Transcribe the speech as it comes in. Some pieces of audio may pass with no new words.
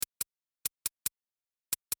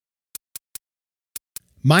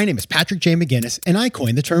My name is Patrick J. McGinnis, and I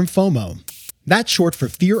coined the term FOMO. That's short for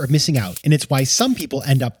fear of missing out, and it's why some people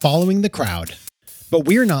end up following the crowd. But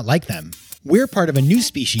we're not like them. We're part of a new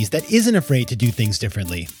species that isn't afraid to do things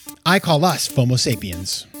differently. I call us FOMO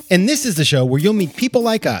sapiens. And this is the show where you'll meet people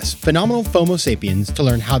like us, phenomenal FOMO sapiens, to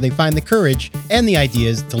learn how they find the courage and the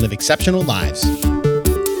ideas to live exceptional lives.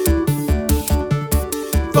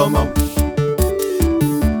 FOMO.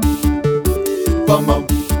 FOMO.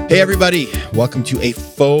 Hey everybody, welcome to a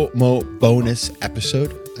FOMO bonus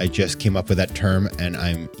episode. I just came up with that term and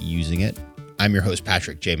I'm using it. I'm your host,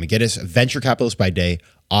 Patrick J. McGinnis, venture capitalist by day,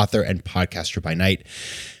 author and podcaster by night,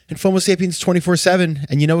 and FOMO Sapiens 24/7.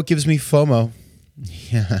 And you know what gives me FOMO?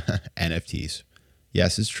 NFTs.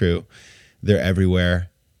 Yes, it's true. They're everywhere.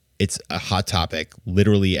 It's a hot topic.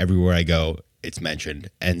 Literally everywhere I go, it's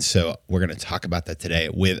mentioned. And so we're going to talk about that today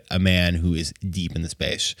with a man who is deep in the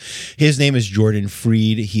space. His name is Jordan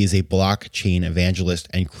Freed. He is a blockchain evangelist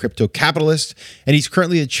and crypto capitalist, and he's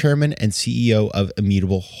currently the chairman and CEO of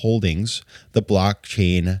Immutable Holdings, the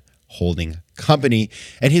blockchain holding company.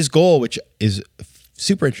 And his goal, which is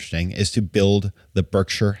super interesting, is to build the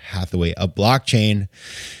Berkshire Hathaway of blockchain.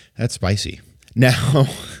 That's spicy. Now,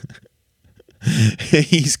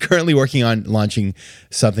 he's currently working on launching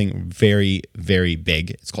something very, very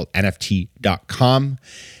big. It's called NFT.com.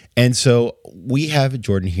 And so we have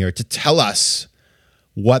Jordan here to tell us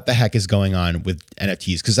what the heck is going on with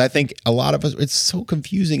NFTs. Because I think a lot of us, it's so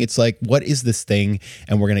confusing. It's like, what is this thing?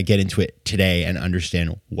 And we're going to get into it today and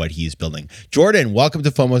understand what he's building. Jordan, welcome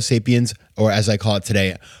to FOMO Sapiens, or as I call it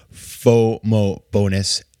today, FOMO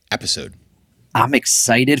bonus episode. I'm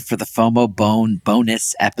excited for the FOMO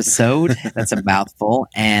bonus episode. That's a mouthful.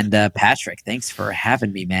 And Patrick, thanks for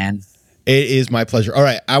having me, man. It is my pleasure. All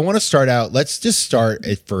right. I want to start out. Let's just start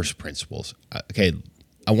at first principles. Okay.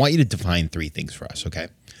 I want you to define three things for us. Okay.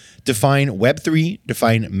 Define Web3,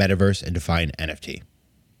 define metaverse, and define NFT.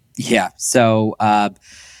 Yeah. So,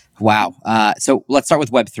 wow. So let's start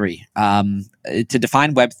with Web3. To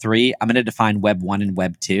define Web3, I'm going to define Web 1 and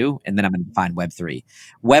Web 2, and then I'm going to define Web 3.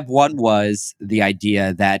 Web 1 was the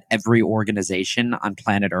idea that every organization on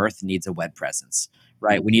planet Earth needs a web presence,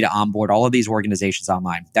 right? We need to onboard all of these organizations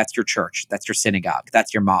online. That's your church. That's your synagogue.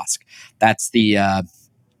 That's your mosque. That's the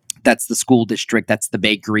school district. That's the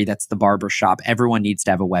bakery. That's the barber shop. Everyone needs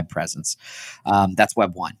to have a web presence. That's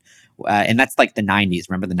Web 1. And that's like the 90s.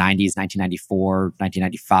 Remember the 90s, 1994,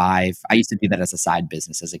 1995. I used to do that as a side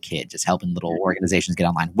business as a kid, just helping little organizations get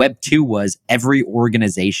online. Web 2 was every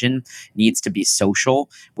organization needs to be social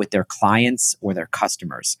with their clients or their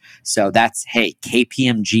customers. So that's, hey,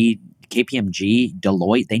 KPMG,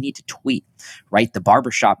 Deloitte, they need to tweet, right? The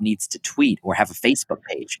barbershop needs to tweet or have a Facebook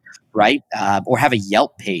page, right? Or have a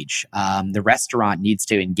Yelp page. The restaurant needs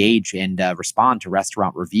to engage and respond to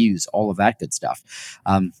restaurant reviews, all of that good stuff.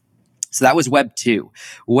 So that was Web 2.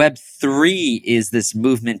 Web 3 is this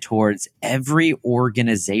movement towards every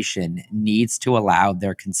organization needs to allow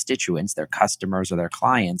their constituents, their customers or their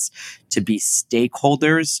clients to be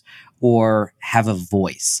stakeholders or have a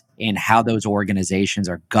voice in how those organizations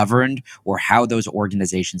are governed or how those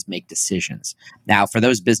organizations make decisions. Now, for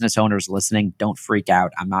those business owners listening, don't freak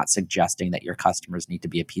out. I'm not suggesting that your customers need to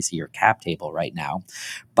be a piece of your cap table right now,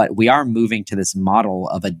 but we are moving to this model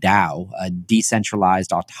of a DAO, a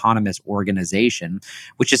decentralized autonomous organization,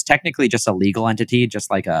 which is technically just a legal entity, just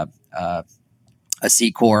like a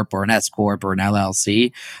C Corp or an S Corp or an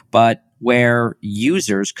LLC, but where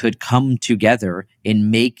users could come together and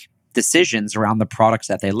make decisions around the products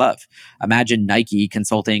that they love. Imagine Nike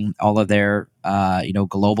consulting all of their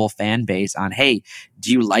global fan base on, hey, do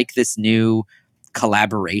you like this new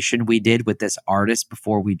collaboration we did with this artist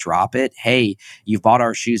before we drop it? Hey, you've bought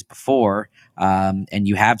our shoes before, and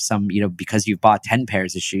you have some, because you've bought 10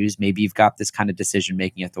 pairs of shoes, maybe you've got this kind of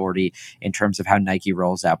decision-making authority in terms of how Nike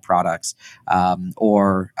rolls out products,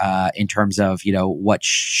 or in terms of, what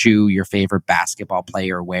shoe your favorite basketball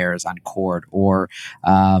player wears on court, or,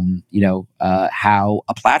 how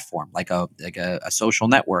a platform like a social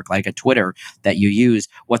network, like a Twitter that you use,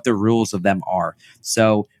 what the rules of them are.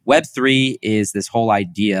 So Web3 is this whole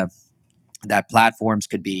idea that platforms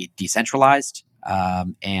could be decentralized,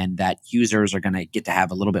 and that users are going to get to have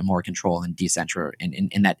a little bit more control in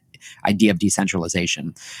that idea of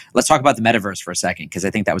decentralization. Let's talk about the metaverse for a second, because I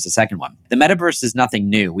think that was the second one. The metaverse is nothing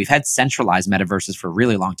new. We've had centralized metaverses for a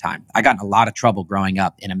really long time. I got in a lot of trouble growing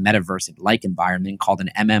up in a metaverse-like environment called an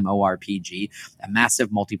MMORPG, a massive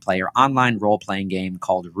multiplayer online role-playing game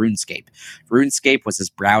called RuneScape. RuneScape was this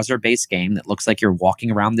browser-based game that looks like you're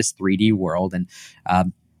walking around this 3D world, and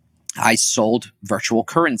I sold virtual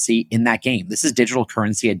currency in that game. This is digital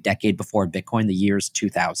currency a decade before Bitcoin, the year's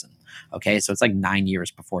 2000. Okay, so it's like 9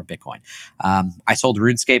 years before Bitcoin. I sold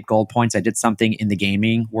RuneScape gold points. I did something in the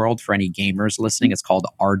gaming world for any gamers listening. It's called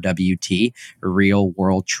RWT, Real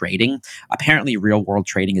World Trading. Apparently, real world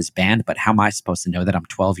trading is banned, but how am I supposed to know that? I'm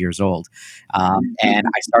 12 years old. And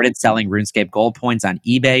I started selling RuneScape gold points on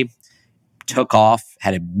eBay. Took off,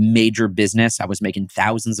 had a major business. I was making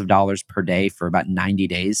thousands of dollars per day for about 90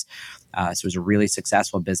 days. So it was a really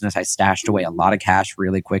successful business. I stashed away a lot of cash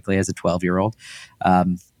really quickly as a 12-year-old.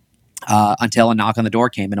 Until a knock on the door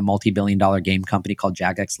came and a multi-billion-dollar game company called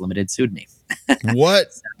Jagex Limited sued me. What?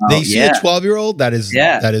 They see a 12-year-old? That is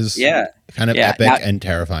kind of epic and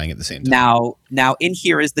terrifying at the same time. Now in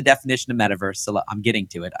here is the definition of metaverse. So I'm getting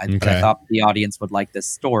to it. But I thought the audience would like this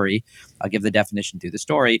story. I'll give the definition through the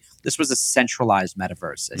story. This was a centralized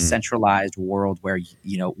metaverse, a centralized world where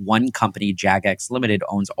one company, Jagex Limited,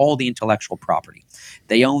 owns all the intellectual property.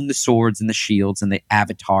 They own the swords and the shields and the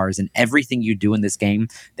avatars and everything you do in this game.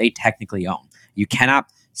 They technically own. You cannot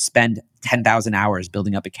spend 10,000 hours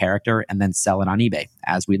building up a character and then sell it on eBay,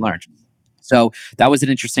 as we learned. So that was an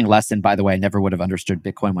interesting lesson. By the way, I never would have understood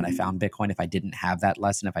Bitcoin when I found Bitcoin if I didn't have that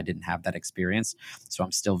lesson, if I didn't have that experience. So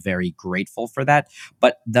I'm still very grateful for that.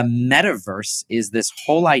 But the metaverse is this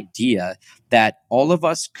whole idea that all of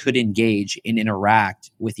us could engage and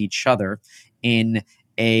interact with each other in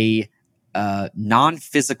a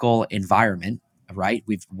non-physical environment. Right,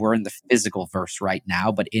 we're in the physical verse right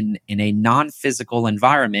now, but in a non-physical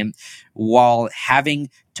environment, while having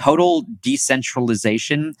total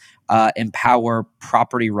decentralization, empower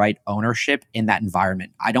property right ownership in that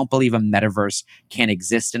environment. I don't believe a metaverse can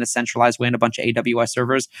exist in a centralized way in a bunch of AWS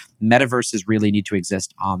servers. Metaverses really need to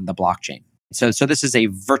exist on the blockchain. So this is a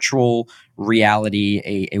virtual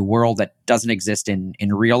reality, a world that doesn't exist in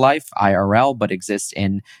real life IRL, but exists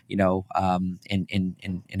in in a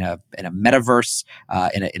metaverse,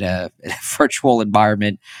 in a virtual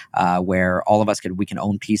environment where all of us we can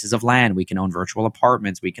own pieces of land, we can own virtual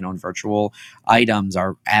apartments, we can own virtual items.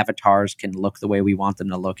 Our avatars can look the way we want them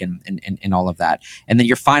to look, and all of that. And then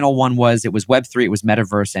your final one was Web3, it was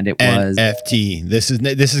metaverse, and it was NFT. This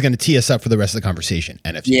is going to tee us up for the rest of the conversation.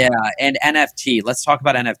 NFT. Yeah, and NFT. Let's talk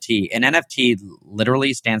about NFT. And NFT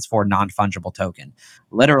literally stands for non-fungible token.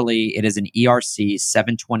 Literally, it is an ERC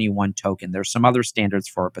 721 token. There's some other standards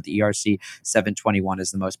for it, but the ERC 721 is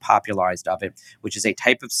the most popularized of it, which is a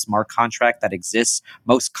type of smart contract that exists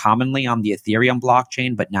most commonly on the Ethereum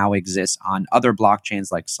blockchain, but now exists on other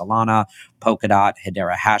blockchains like Solana, Polkadot,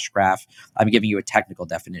 Hedera Hashgraph. I'm giving you a technical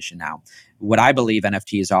definition now. What I believe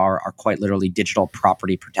NFTs are quite literally digital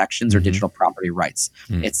property protections or digital property rights.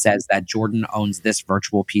 It says that Jordan owns this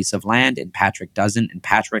virtual piece of land and Patrick doesn't, and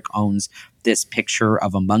Patrick owns this picture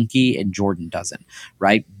of a monkey and Jordan doesn't,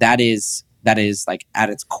 right? That is like at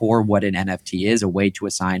its core what an NFT is, a way to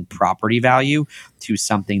assign property value to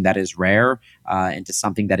something that is rare and to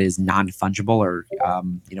something that is non-fungible or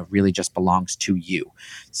really just belongs to you.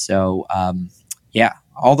 So yeah,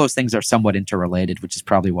 all those things are somewhat interrelated, which is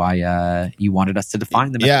probably why you wanted us to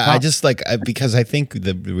define them. Yeah, I just because I think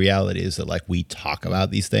the reality is that we talk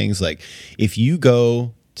about these things. Like if you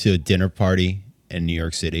go to a dinner party in New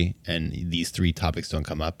York City and these three topics don't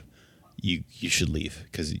come up, you should leave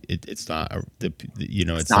because it's not a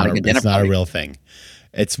real thing.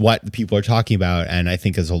 It's what the people are talking about, and I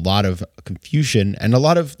think there's a lot of confusion and a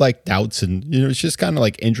lot of doubts, and it's just kind of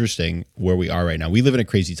interesting where we are right now. We live in a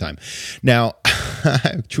crazy time. Now,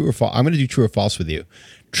 true or false? I'm going to do true or false with you.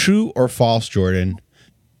 True or false, Jordan?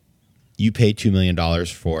 You paid $2 million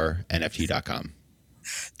for NFT.com.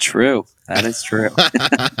 True. That is true.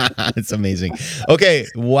 It's amazing. Okay,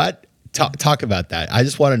 what? Talk about that. I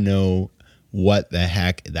just want to know what the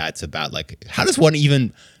heck that's about. How does one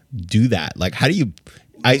even do that? How do you?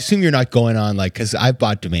 I assume you're not going on because I've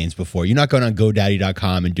bought domains before. You're not going on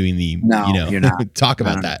GoDaddy.com and doing the you're not. Talk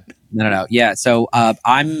about that. No. Yeah. So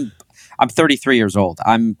I'm 33 years old.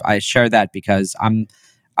 I share that because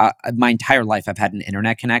my entire life I've had an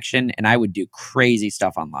internet connection, and I would do crazy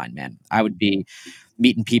stuff online, man. I would be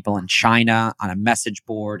meeting people in China on a message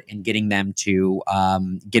board and getting them to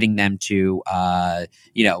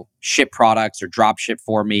ship products or drop ship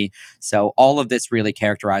for me. So all of this really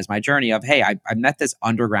characterized my journey of, hey, I met this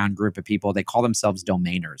underground group of people. They call themselves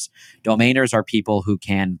domainers. Domainers are people who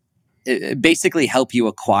can basically help you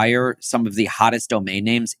acquire some of the hottest domain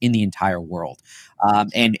names in the entire world.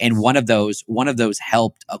 And one of those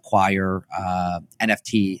helped acquire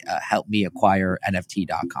NFT, helped me acquire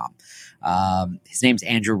NFT.com. His name's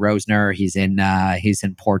Andrew Rosner. He's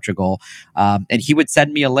in Portugal, and he would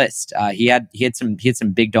send me a list. He had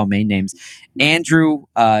some big domain names. Andrew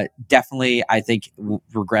definitely, I think,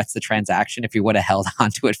 regrets the transaction. If he would have held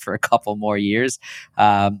onto it for a couple more years,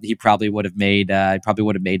 he probably would have made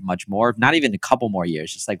much more. Not even a couple more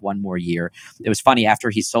years, just like one more year. It was funny,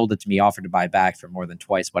 after he sold it to me, he offered to buy back for more than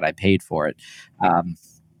twice what I paid for it.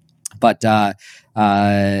 But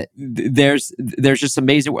there's just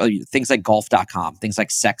amazing things like golf.com, things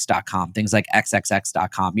like sex.com, things like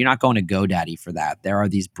xxx.com. You're not going to GoDaddy for that. There are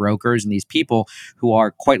these brokers and these people who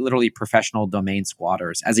are quite literally professional domain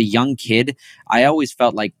squatters. As a young kid, I always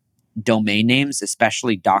felt like domain names,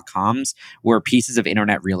 especially .coms, were pieces of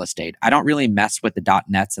internet real estate. I don't really mess with the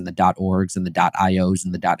 .nets and the .orgs and the .ios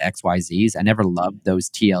and the .xyzs. I never loved those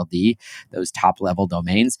TLD, those top level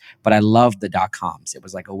domains, but I loved the .coms. It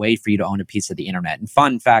was like a way for you to own a piece of the internet. And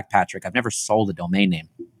fun fact, Patrick, I've never sold a domain name.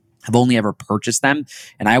 I've only ever purchased them,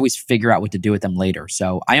 and I always figure out what to do with them later.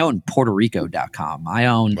 So I own PuertoRico.com. I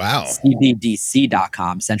own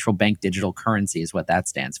CBDC.com. Central Bank Digital Currency is what that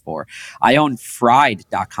stands for. I own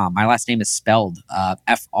Fried.com. My last name is spelled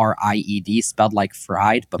Fried, spelled like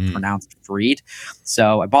fried, but pronounced Freed.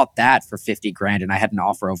 So I bought that for $50,000, and I had an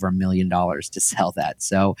offer over $1 million to sell that.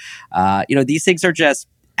 So, these things are just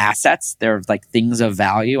assets. They're like things of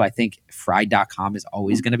value. I think Fried.com is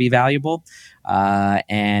always going to be valuable.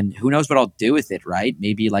 And who knows what I'll do with it, right?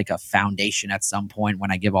 Maybe like a foundation at some point when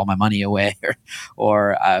I give all my money away,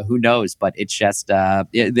 or who knows? But it's just,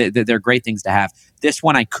 they're great things to have. This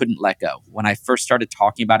one I couldn't let go. When I first started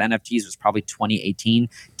talking about NFTs, it was probably 2018,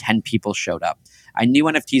 10 people showed up. I knew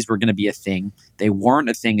NFTs were going to be a thing. They weren't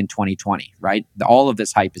a thing in 2020, right? All of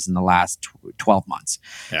this hype is in the last 12 months.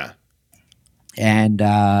 Yeah. And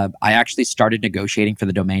I actually started negotiating for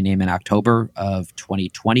the domain name in October of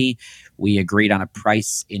 2020. We agreed on a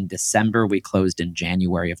price in December. We closed in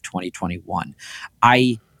January of 2021.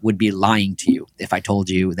 I would be lying to you if I told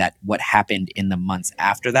you that what happened in the months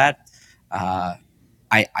after that,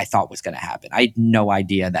 I thought was going to happen. I had no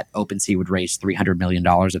idea that OpenSea would raise $300 million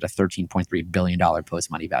at a $13.3 billion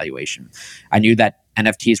post-money valuation. I knew that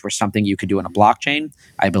NFTs were something you could do in a blockchain.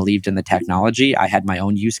 I believed in the technology. I had my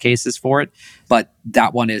own use cases for it. But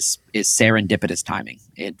that one is serendipitous timing.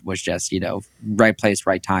 It was just, right place,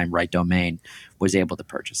 right time, right domain, was able to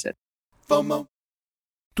purchase it. FOMO.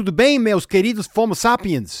 Tudo bem, meus queridos FOMO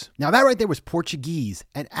sapiens? Now that right there was Portuguese.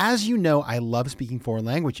 And as you know, I love speaking foreign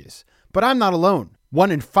languages. But I'm not alone.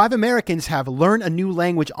 1 in 5 Americans have learned a new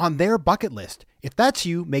language on their bucket list. If that's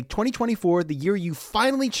you, make 2024 the year you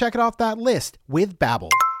finally check it off that list with Babbel,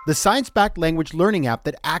 the science-backed language learning app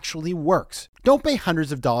that actually works. Don't pay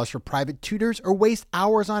hundreds of dollars for private tutors or waste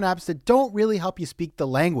hours on apps that don't really help you speak the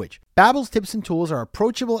language. Babbel's tips and tools are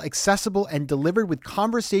approachable, accessible, and delivered with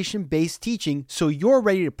conversation-based teaching, so you're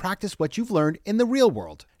ready to practice what you've learned in the real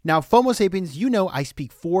world. Now, FOMO Sapiens, you know I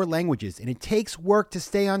speak 4 languages, and it takes work to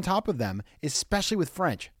stay on top of them, especially with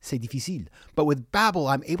French. C'est difficile. But with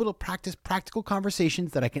Babbel, I'm able to practice practical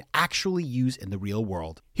conversations that I can actually use in the real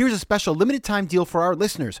world. Here's a special limited time deal for our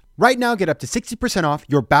listeners. Right now, get up to 60% off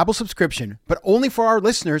your Babbel subscription, but only for our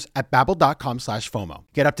listeners at babbel.com/FOMO.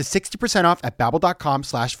 Get up to 60% off at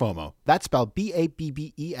babbel.com/FOMO. That's spelled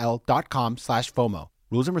BABBEL.com/FOMO.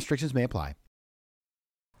 Rules and restrictions may apply.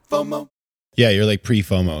 FOMO. Yeah, you're like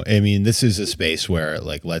pre-FOMO. I mean, this is a space where,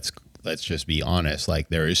 like, let's just be honest. Like,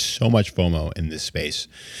 there is so much FOMO in this space.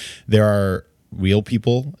 There are real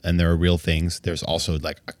people and there are real things. There's also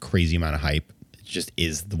like a crazy amount of hype. It just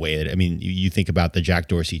is the way that, I mean, you think about the Jack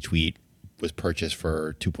Dorsey tweet was purchased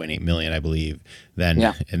for 2.8 million, I believe. Then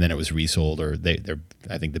and then it was resold, or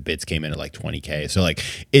I think the bids came in at like 20K. So like,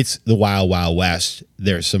 it's the wild west.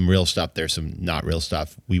 There's some real stuff, there's some not real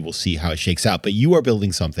stuff. We will see how it shakes out. But you are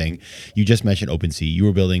building something. You just mentioned OpenSea. You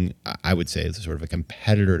were building, I would say, it's sort of a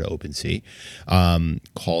competitor to OpenSea,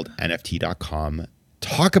 called NFT.com.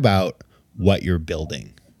 Talk about what you're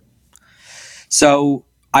building. So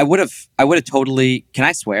I would have totally. Can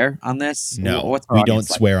I swear on this? No, we don't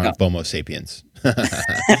swear on FOMO Sapiens.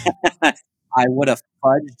 I would have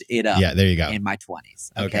fudged it up. Yeah, there you go. In my 20s.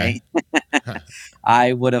 Okay.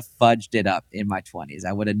 I would have fudged it up in my 20s.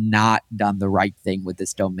 I would have not done the right thing with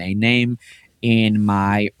this domain name in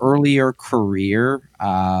my earlier career,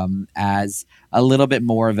 as a little bit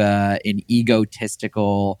more of an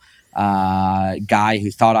egotistical guy who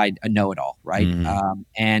thought I'd know it all, right? Mm-hmm.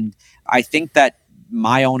 And I think that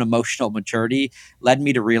my own emotional maturity led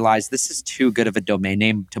me to realize this is too good of a domain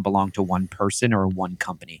name to belong to one person or one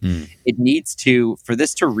company. It needs to, for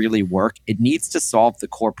this to really work, it needs to solve the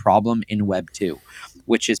core problem in Web 2,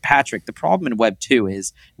 which is, Patrick, the problem in Web 2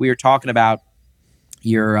 is we were talking about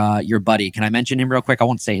your buddy. Can I mention him real quick? I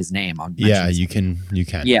won't say his name. You can.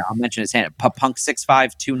 Yeah, I'll mention his hand.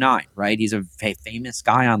 Punk6529, right? He's a famous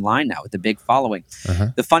guy online now with a big following.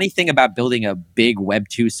 The funny thing about building a big Web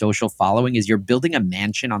 2 social following is you're building a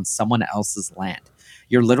mansion on someone else's land.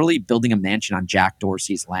 You're literally building a mansion on Jack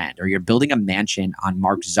Dorsey's land, or you're building a mansion on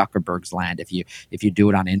Mark Zuckerberg's land if you do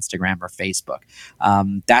it on Instagram or Facebook.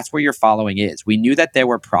 That's where your following is. We knew that there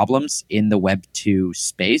were problems in the Web 2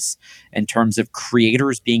 space in terms of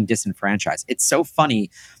creators being disenfranchised. It's so funny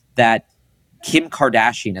that Kim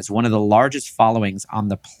Kardashian is one of the largest followings on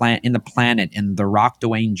the planet, and The Rock,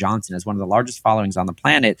 Dwayne Johnson is one of the largest followings on the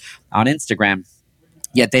planet on Instagram.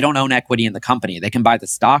 Yet they don't own equity in the company. They can buy the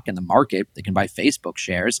stock in the market. They can buy Facebook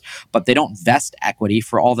shares, but they don't vest equity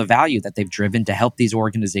for all the value that they've driven to help these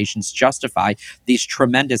organizations justify these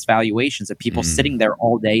tremendous valuations of people sitting there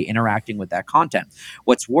all day interacting with that content.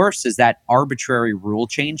 What's worse is that arbitrary rule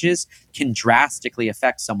changes can drastically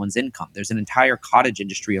affect someone's income. There's an entire cottage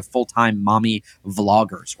industry of full-time mommy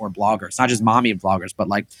vloggers or bloggers, not just mommy vloggers, but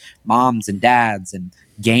like moms and dads and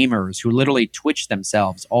gamers who literally Twitch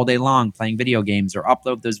themselves all day long playing video games or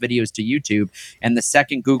upload those videos to YouTube. And the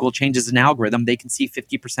second Google changes an algorithm, they can see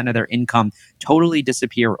 50% of their income totally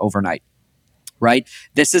disappear overnight. Right?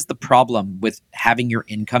 This is the problem with having your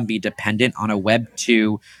income be dependent on a Web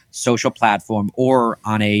 2 social platform or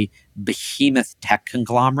on a behemoth tech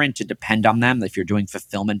conglomerate to depend on them. If you're doing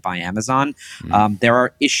fulfillment by Amazon, there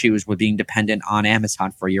are issues with being dependent on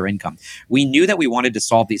Amazon for your income. We knew that we wanted to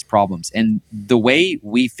solve these problems. And the way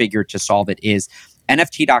we figured to solve it is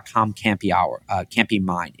NFT.com can't be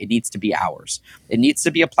mine. It needs to be ours. It needs to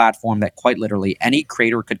be a platform that quite literally any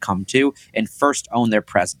creator could come to and first own their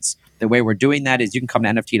presence. The way we're doing that is you can come to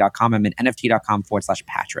NFT.com. I'm in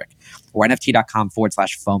NFT.com/Patrick or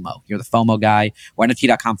NFT.com/FOMO. You're the FOMO guy, or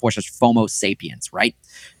NFT.com/FOMO Sapiens, right?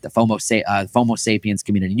 The FOMO Sapiens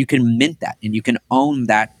community. You can mint that and you can own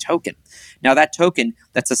that token. Now, that token,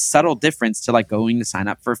 that's a subtle difference to like going to sign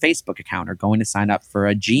up for a Facebook account or going to sign up for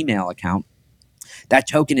a Gmail account. That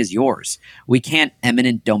token is yours. We can't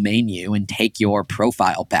eminent domain you and take your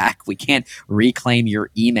profile back. We can't reclaim your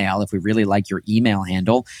email if we really like your email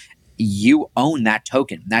handle. You own that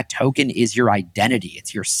token. That token is your identity.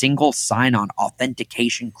 It's your single sign-on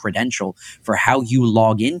authentication credential for how you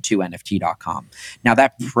log into NFT.com. Now,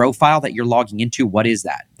 that profile that you're logging into, what is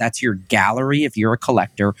that? That's your gallery, if you're a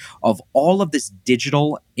collector, of all of this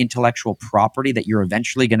digital intellectual property that you're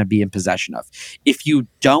eventually going to be in possession of. If you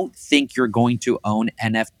don't think you're going to own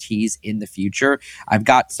NFTs in the future, I've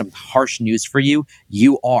got some harsh news for you.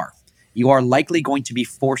 You are. You are likely going to be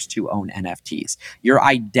forced to own NFTs. Your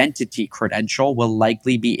identity credential will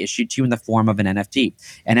likely be issued to you in the form of an NFT.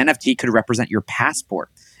 An NFT could represent your passport.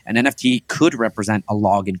 An NFT could represent a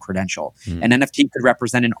login credential. An NFT could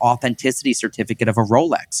represent an authenticity certificate of a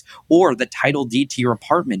Rolex, or the title deed to your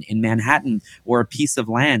apartment in Manhattan, or a piece of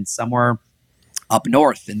land somewhere up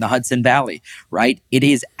north in the Hudson Valley, right? It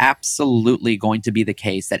is absolutely going to be the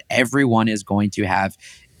case that everyone is going to have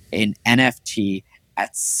an NFT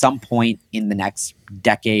at some point in the next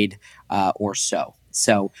decade or so.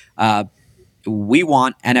 So we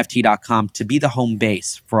want NFT.com to be the home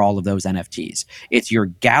base for all of those NFTs. It's your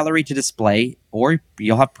gallery to display, or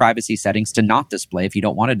you'll have privacy settings to not display if you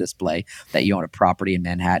don't want to display that you own a property in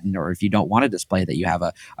Manhattan, or if you don't want to display that you have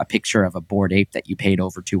a picture of a Bored Ape that you paid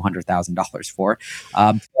over $200,000 for.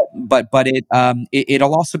 But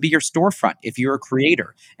it'll also be your storefront if you're a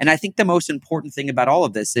creator. And I think the most important thing about all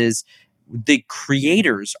of this is the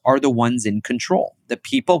creators are the ones in control. The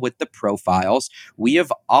people with the profiles, we have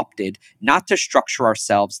opted not to structure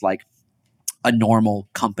ourselves like a normal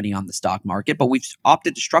company on the stock market, but we've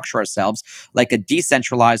opted to structure ourselves like a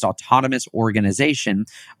decentralized autonomous organization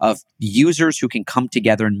of users who can come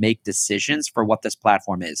together and make decisions for what this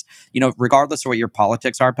platform is. You know, regardless of what your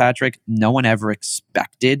politics are, Patrick, no one ever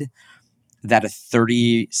expected that a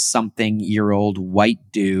 30-something-year-old white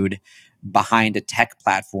dude behind a tech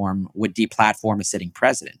platform would deplatform a sitting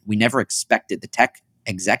president. We never expected the tech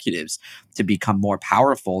executives to become more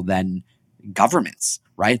powerful than governments,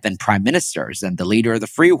 right? Than prime ministers, than the leader of the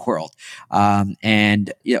free world.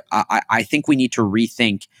 And you know, I think we need to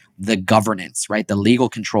rethink the governance, right? The legal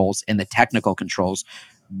controls and the technical controls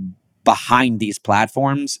behind these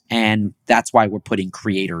platforms. And that's why we're putting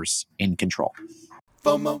creators in control.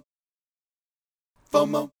 FOMO.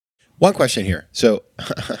 One question here. So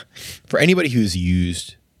for anybody who's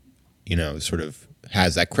used, you know, sort of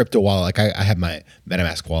has that crypto wallet. Like I have my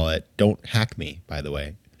MetaMask wallet. Don't hack me, by the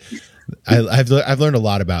way. I've learned a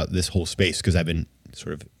lot about this whole space because I've been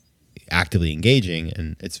sort of actively engaging,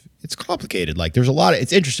 and it's complicated. Like there's a lot of,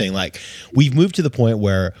 it's interesting. Like we've moved to the point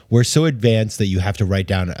where we're so advanced that you have to write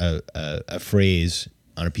down a phrase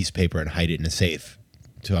on a piece of paper and hide it in a safe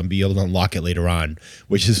to be able to unlock it later on,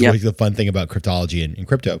 which is like the fun thing about cryptology and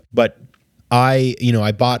crypto. But I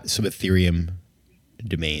bought some Ethereum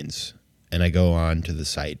domains, and I go on to the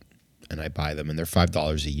site and I buy them, and they're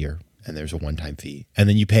 $5 a year, and there's a one-time fee, and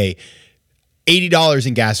then you pay $80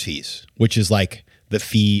 in gas fees, which is like the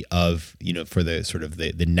fee of, for the sort of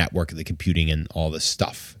the network, the computing and all this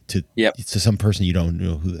stuff to some person you don't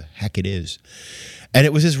know who the heck it is. And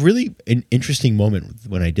it was this really an interesting moment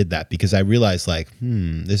when I did that, because I realized like,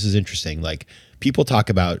 this is interesting. Like people talk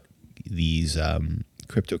about these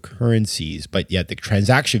cryptocurrencies, but yet the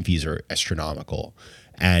transaction fees are astronomical,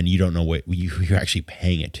 and you don't know what you're actually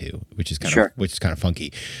paying it to, which is kind of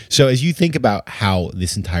funky. So as you think about how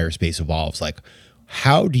this entire space evolves, like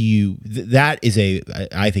how do you? That is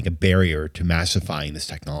I think a barrier to massifying this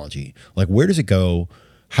technology. Like where does it go?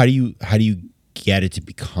 How do you get it to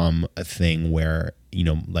become a thing where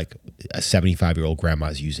like a 75-year-old grandma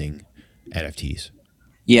is using NFTs?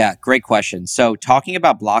 Yeah, great question. So talking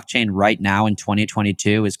about blockchain right now in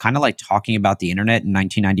 2022 is kind of like talking about the internet in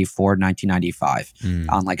 1994, 1995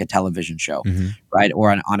 on like a television show, right? Or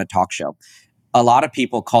on a talk show. A lot of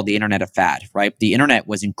people called the internet a fad, right? The internet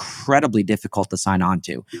was incredibly difficult to sign on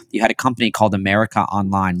to. You had a company called America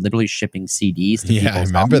Online literally shipping CDs to people. I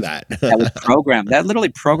remember that. that literally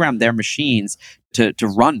programmed their machines to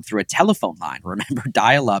run through a telephone line. Remember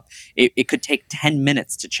dial-up? It could take 10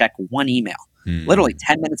 minutes to check one email. Literally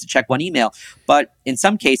 10 minutes to check one email. But in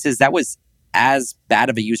some cases, that was as bad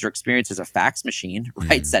of a user experience as a fax machine,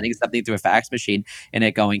 right? Sending something through a fax machine and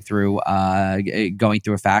it going through a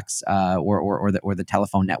fax or the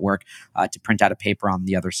telephone network to print out a paper on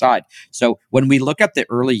the other side. So when we look at the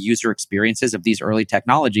early user experiences of these early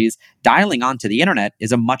technologies, dialing onto the internet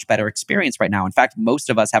is a much better experience right now. In fact, most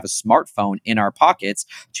of us have a smartphone in our pockets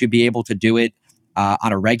to be able to do it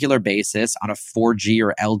on a regular basis on a 4G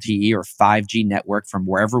or LTE or 5G network from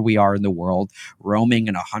wherever we are in the world, roaming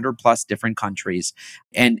in 100 plus different countries.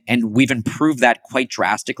 And we've improved that quite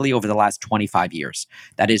drastically over the last 25 years.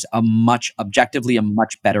 That is objectively a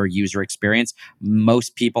much better user experience.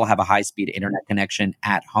 Most people have a high-speed internet connection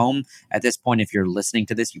at home. At this point, if you're listening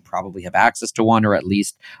to this, you probably have access to one, or at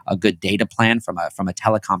least a good data plan from a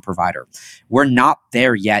telecom provider. We're not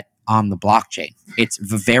there yet on the blockchain. It's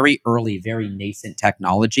very early, very nascent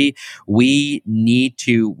technology. We need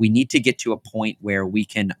to get to a point where we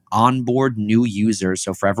can onboard new users.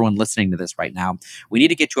 So for everyone listening to this right now, we need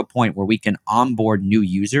to get to a point where we can onboard new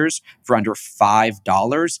users for under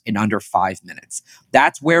 $5 in under 5 minutes.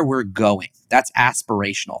 That's where we're going. That's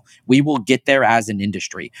aspirational. We will get there as an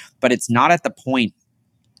industry, but it's not at the point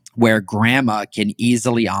where grandma can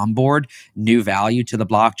easily onboard new value to the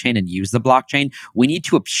blockchain and use the blockchain. We need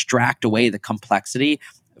to abstract away the complexity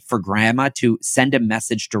for grandma to send a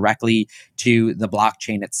message directly to the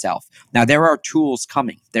blockchain itself. Now, there are tools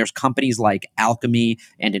coming. There's companies like Alchemy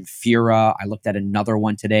and Infura. I looked at another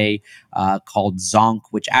one today called Zonk,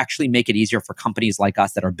 which actually make it easier for companies like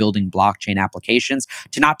us that are building blockchain applications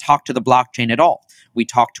to not talk to the blockchain at all. We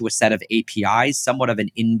talk to a set of APIs, somewhat of an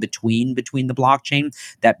in-between between the blockchain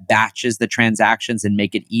that batches the transactions and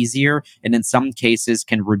make it easier, and in some cases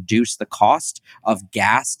can reduce the cost of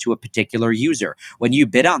gas to a particular user. When you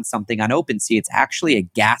bid on something on OpenSea, it's actually a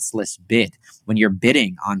gasless bid. When you're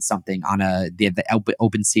bidding on something on the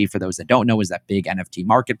OpenSea, for those that don't know, is that big NFT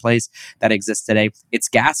marketplace that exists today. It's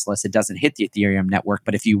gasless. It doesn't hit the Ethereum network,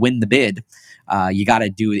 but if you win the bid, you got to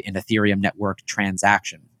do an Ethereum network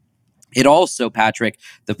transaction. It also, Patrick,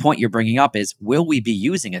 the point you're bringing up is, will we be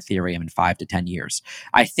using Ethereum in 5 to 10 years?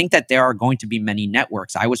 I think that there are going to be many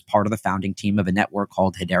networks. I was part of the founding team of a network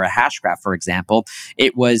called Hedera Hashgraph, for example.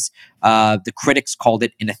 It was, the critics called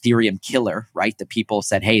it an Ethereum killer, right? The people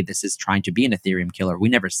said, hey, this is trying to be an Ethereum killer. We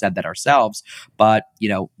never said that ourselves, but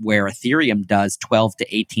where Ethereum does 12 to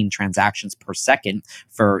 18 transactions per second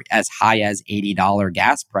for as high as $80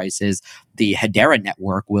 gas prices, the Hedera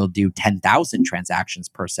network will do 10,000 transactions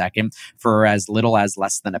per second for as little as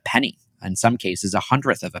less than a penny. In some cases,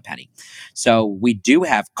 1/100th of a penny. So we do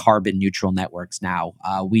have carbon neutral networks now.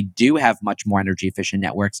 We do have much more energy efficient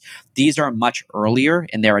networks. These are much earlier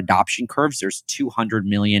in their adoption curves. There's 200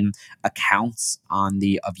 million accounts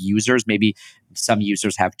of users. Maybe some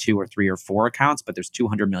users have 2 or 3 or 4 accounts, but there's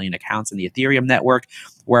 200 million accounts in the Ethereum network,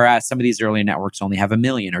 whereas some of these earlier networks only have 1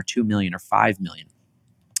 million or 2 million or 5 million.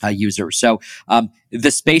 users. So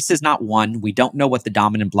the space is not one. We don't know what the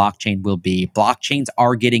dominant blockchain will be. Blockchains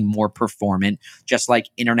are getting more performant, just like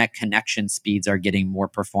internet connection speeds are getting more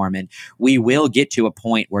performant. We will get to a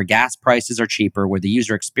point where gas prices are cheaper, where the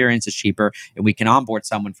user experience is cheaper, and we can onboard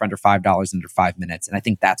someone for under $5 under 5 minutes. And I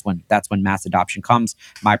think that's when mass adoption comes.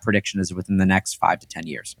 My prediction is within the next 5 to 10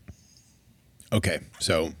 years. Okay,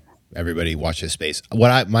 so everybody watch this space.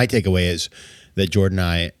 My takeaway is that Jordan and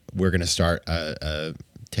I, we're going to start a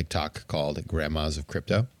TikTok called Grandmas of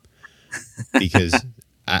Crypto, because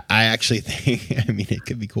I actually think, I mean, it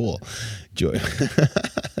could be cool.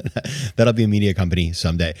 That'll be a media company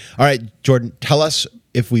someday. All right, Jordan, tell us,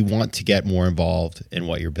 if we want to get more involved in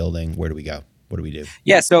what you're building, where do we go? What do we do?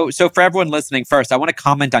 Yeah, so for everyone listening, first, I want to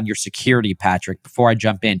comment on your security, Patrick, before I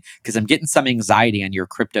jump in, because I'm getting some anxiety on your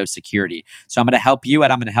crypto security. So I'm going to help you,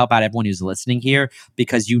 and I'm going to help out everyone who's listening here,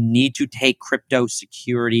 because you need to take crypto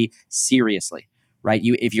security seriously. Right?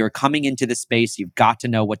 If you're coming into this space, you've got to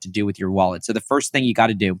know what to do with your wallet. So the first thing you got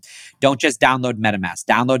to do, don't just download MetaMask.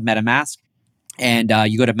 Download MetaMask. And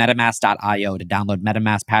you go to metamask.io to download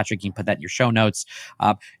MetaMask. Patrick, you can put that in your show notes.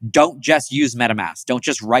 Don't just use MetaMask. Don't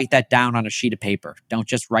just write that down on a sheet of paper. Don't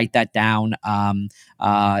just write that down and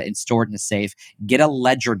store it in a safe. Get a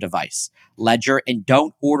Ledger device. Ledger, and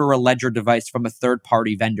don't order a Ledger device from a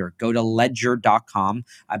third-party vendor. Go to ledger.com.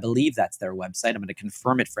 I believe that's their website. I'm going to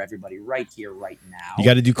confirm it for everybody right here, right now. You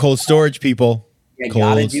got to do cold storage, people.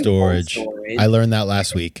 Cold storage. I learned that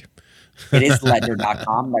last week. It is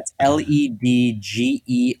ledger.com. That's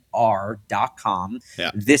LEDGER.com.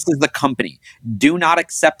 Yeah. This is the company. Do not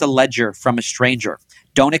accept a ledger from a stranger.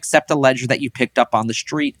 Don't accept a ledger that you picked up on the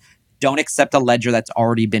street. Don't accept a ledger that's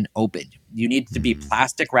already been opened. You need to be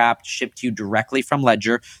plastic wrapped, shipped to you directly from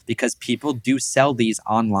Ledger, because people do sell these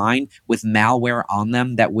online with malware on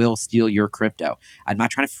them that will steal your crypto. I'm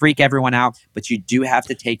not trying to freak everyone out, but you do have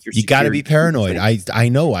to take your. You got to be paranoid. I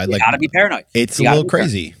know. You got to be paranoid. It's a little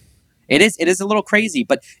crazy. It is a little crazy,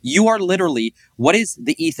 but you are literally, what is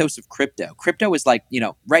the ethos of crypto? Crypto is like,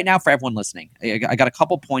 right now for everyone listening, I got a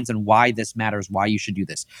couple points on why this matters, why you should do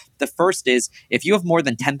this. The first is, if you have more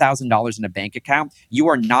than $10,000 in a bank account, you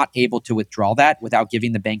are not able to withdraw that without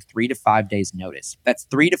giving the bank 3 to 5 days notice. That's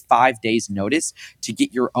 3 to 5 days notice to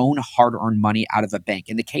get your own hard-earned money out of a bank.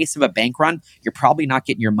 In the case of a bank run, you're probably not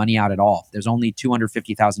getting your money out at all. There's only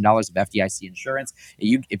 $250,000 of FDIC insurance.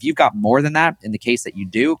 If you've got more than that, in the case that you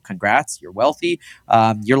do, congrats. You're wealthy,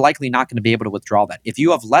 you're likely not going to be able to withdraw that. If you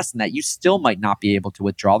have less than that, you still might not be able to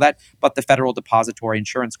withdraw that, but the Federal Depository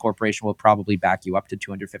Insurance Corporation will probably back you up to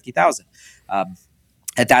 $250,000.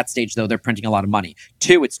 At that stage, though, they're printing a lot of money.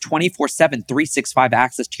 2, it's 24/7, 365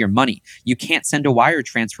 access to your money. You can't send a wire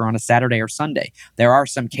transfer on a Saturday or Sunday. There are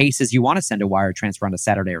some cases you want to send a wire transfer on a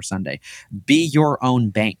Saturday or Sunday. Be your own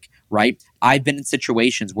bank. Right? I've been in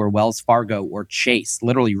situations where Wells Fargo or Chase,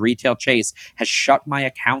 literally retail Chase, has shut my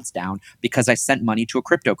accounts down because I sent money to a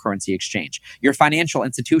cryptocurrency exchange. Your financial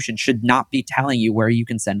institution should not be telling you where you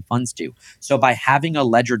can send funds to. So by having a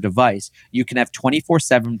Ledger device, you can have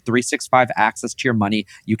 24/7, 365 access to your money.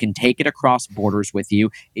 You can take it across borders with you.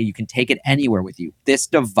 You can take it anywhere with you. This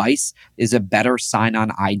device is a better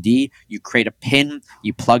sign-on ID. You create a PIN,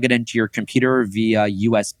 you plug it into your computer via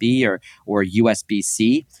USB or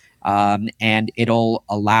USB-C. And it'll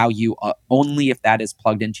allow you only if that is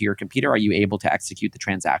plugged into your computer are you able to execute the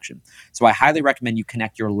transaction. So I highly recommend you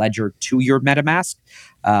connect your Ledger to your MetaMask.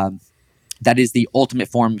 That is the ultimate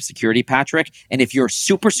form of security, Patrick. And if you're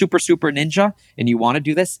super ninja and you want to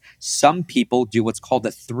do this, some people do what's called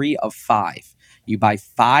a 3 of 5. You buy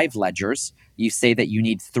 5 ledgers. You say that you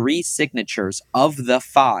need 3 signatures of the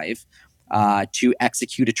 5 to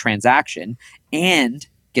execute a transaction. And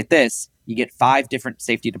get this, you get 5 different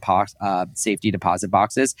safety deposit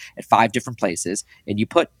boxes at 5 different places, and you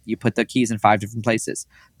put the keys in 5 different places.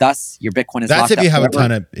 Thus, your Bitcoin is that's locked if you up have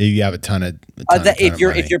forever. if you have a ton of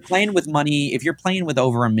if you're playing with money, if you're playing with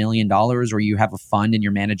over $1 million, or you have a fund and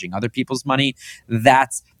you're managing other people's money,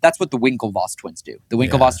 that's what the Winklevoss twins do. The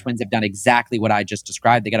Winklevoss twins have done exactly what I just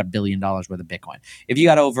described. They got $1 billion worth of Bitcoin. If you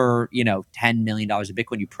got over $10 million of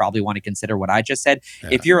Bitcoin, you probably want to consider what I just said. Yeah.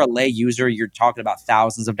 If you're a lay user, you're talking about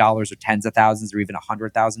thousands of dollars or tens of thousands or even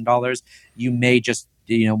 $100,000. You may just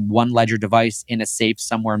one Ledger device in a safe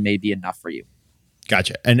somewhere may be enough for you.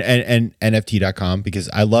 Gotcha. And NFT.com, because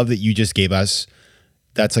I love that you just gave us,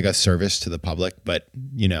 that's like a service to the public, but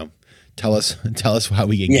tell us how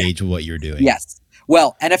we engage with what you're doing. Yes.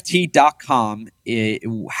 Well, NFT.com,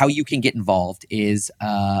 how you can get involved is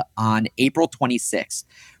on April 26th,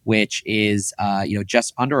 which is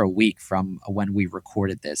just under a week from when we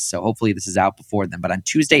recorded this. So hopefully this is out before then. But on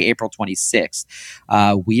Tuesday, April 26th,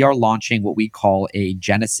 we are launching what we call a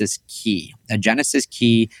Genesis key. A Genesis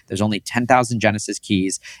key, there's only 10,000 Genesis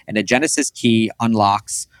keys, and a Genesis key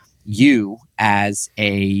unlocks you as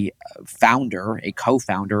a founder, a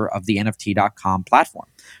co-founder of the NFT.com platform.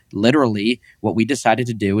 Literally, what we decided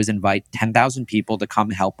to do is invite 10,000 people to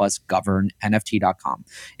come help us govern NFT.com.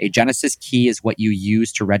 A Genesis key is what you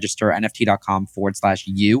use to register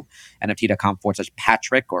NFT.com/you,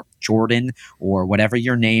 NFT.com/Patrick or Jordan or whatever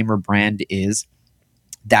your name or brand is.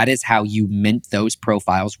 That is how you mint those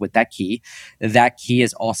profiles with that key. That key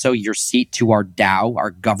is also your seat to our DAO,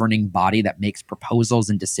 our governing body that makes proposals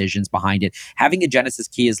and decisions behind it. Having a Genesis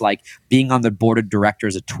key is like being on the board of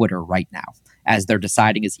directors of Twitter right now, as they're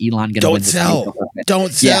deciding, is Elon going to win this?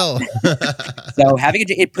 Don't sell. So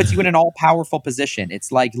it puts you in an all-powerful position.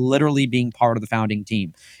 It's like literally being part of the founding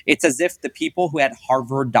team. It's as if the people who had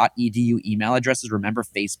harvard.edu email addresses, remember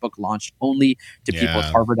Facebook launched only to people with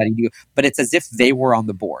harvard.edu, but it's as if they were on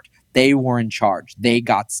the board. They were in charge. They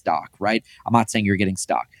got stock, right? I'm not saying you're getting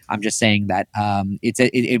stock. I'm just saying that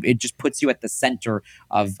it just puts you at the center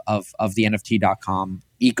of the NFT.com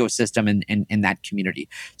ecosystem and that community.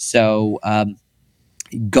 So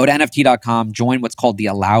go to NFT.com, join what's called the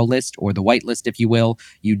allow list or the whitelist, if you will.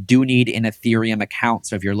 You do need an Ethereum account.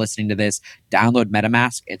 So if you're listening to this, download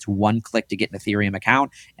MetaMask. It's one click to get an Ethereum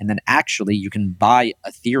account. And then actually you can buy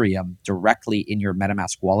Ethereum directly in your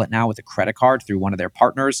MetaMask wallet now with a credit card through one of their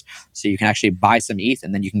partners. So you can actually buy some ETH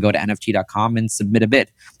and then you can go to NFT.com and submit a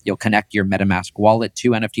bid. You'll connect your MetaMask wallet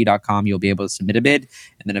to NFT.com. You'll be able to submit a bid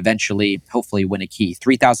and then eventually, hopefully, win a key.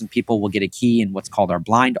 3,000 people will get a key in what's called our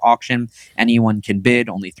blind auction. Anyone can bid.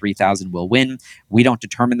 Only 3,000 will win. We don't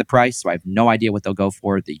determine the price, so I have no idea what they'll go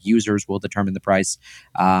for. The users will determine the price,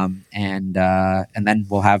 and then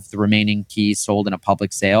we'll have the remaining keys sold in a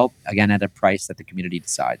public sale, again at a price that the community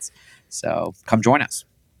decides. So come join us.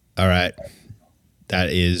 All right, that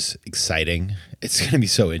is exciting. It's going to be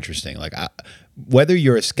so interesting. Like whether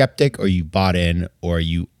you're a skeptic or you bought in or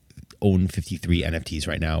you own 53 NFTs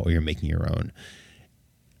right now or you're making your own.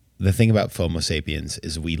 The thing about FOMO Sapiens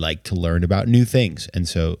is we like to learn about new things. And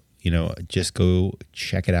so, just go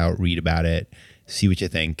check it out, read about it, see what you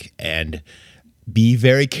think, and be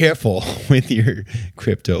very careful with your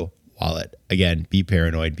crypto wallet. Again, be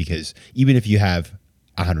paranoid because even if you have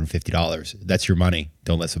 $150, that's your money.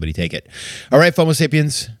 Don't let somebody take it. All right, FOMO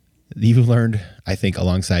Sapiens, you've learned, I think,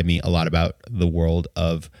 alongside me a lot about the world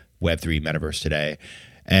of Web3 Metaverse today.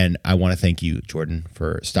 And I want to thank you, Jordan,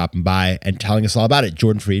 for stopping by and telling us all about it.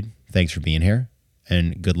 Jordan Fried, thanks for being here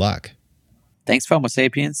and good luck. Thanks, FOMO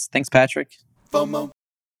Sapiens. Thanks, Patrick. FOMO.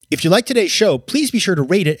 If you like today's show, please be sure to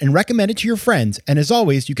rate it and recommend it to your friends. And as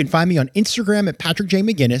always, you can find me on Instagram at Patrick J.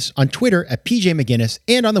 McGinnis, on Twitter at PJ McGinnis,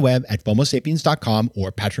 and on the web at FOMOSapiens.com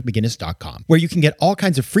or PatrickMcGinnis.com, where you can get all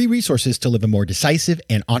kinds of free resources to live a more decisive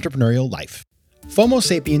and entrepreneurial life. FOMO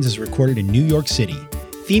Sapiens is recorded in New York City.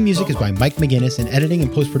 Theme music is by Mike McGinnis, and editing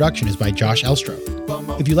and post-production is by Josh Elstrom.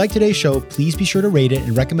 If you like today's show, please be sure to rate it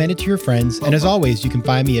and recommend it to your friends. And as always, you can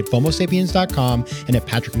find me at FOMOSapiens.com and at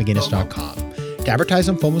PatrickMcGinnis.com. To advertise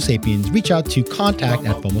on FOMO Sapiens, reach out to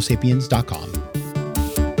contact@FOMOSapiens.com.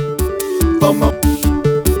 FOMO.